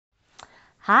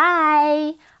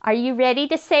Hi, are you ready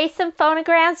to say some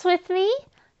phonograms with me?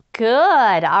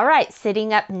 Good. All right,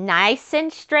 sitting up nice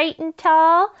and straight and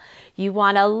tall. You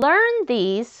want to learn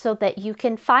these so that you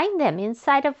can find them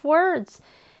inside of words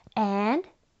and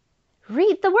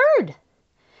read the word.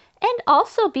 And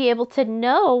also be able to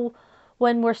know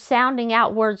when we're sounding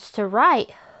out words to write,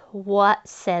 what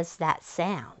says that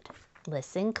sound?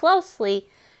 Listen closely.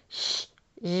 Sh,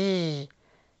 z,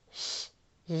 sh,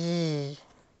 z.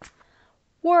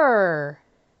 Whir,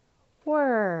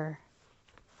 whir.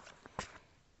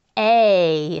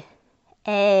 A,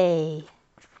 e,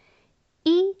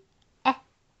 e, a,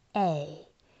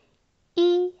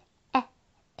 e,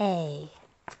 a.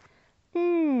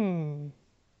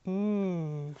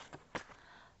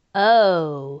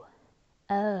 O,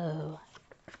 o.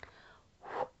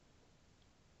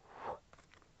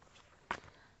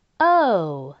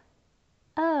 O,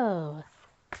 o.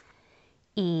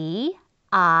 E,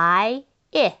 I,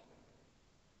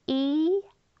 E,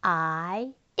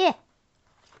 I,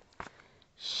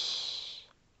 Sh,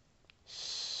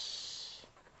 sh.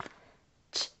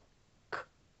 Ch, k,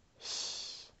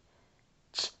 sh.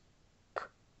 Ch, k,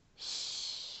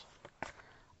 sh.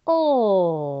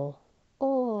 O,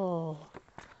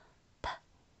 P,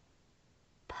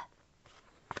 p.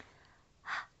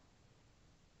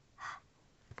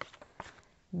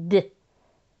 H, d,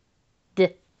 d.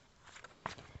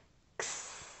 X,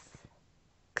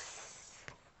 x.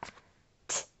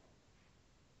 T,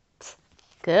 t.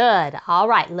 Good. All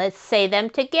right, let's say them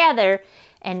together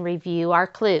and review our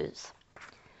clues.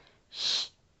 Sh.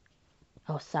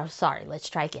 Oh, sorry. Let's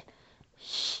try again.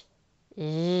 Sh.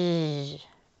 Z.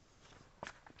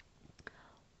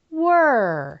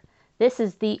 Whir. This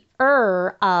is the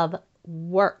of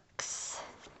works.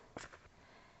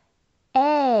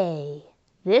 A.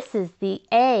 This is the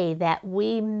A that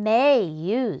we may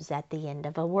use at the end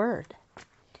of a word.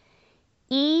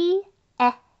 E,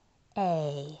 a.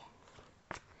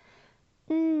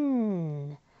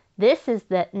 N. This is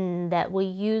the N that we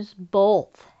use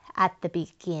both at the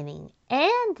beginning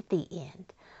and the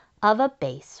end of a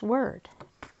base word.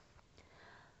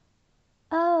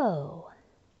 O.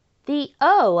 The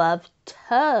O of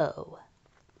toe.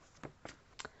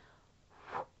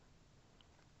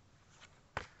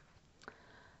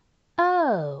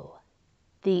 O.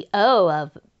 The O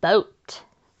of boat.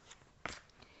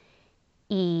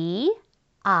 E,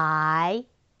 I,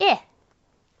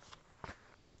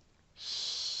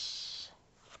 Sh.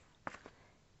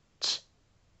 Ch,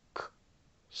 k,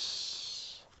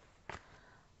 sh.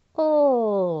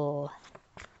 O.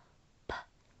 P, h.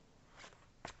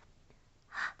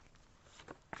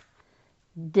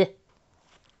 D.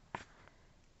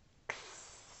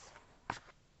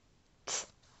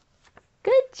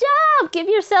 Good job! Give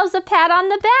yourselves a pat on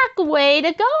the back. Way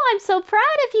to go! I'm so proud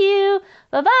of you.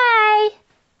 Bye-bye.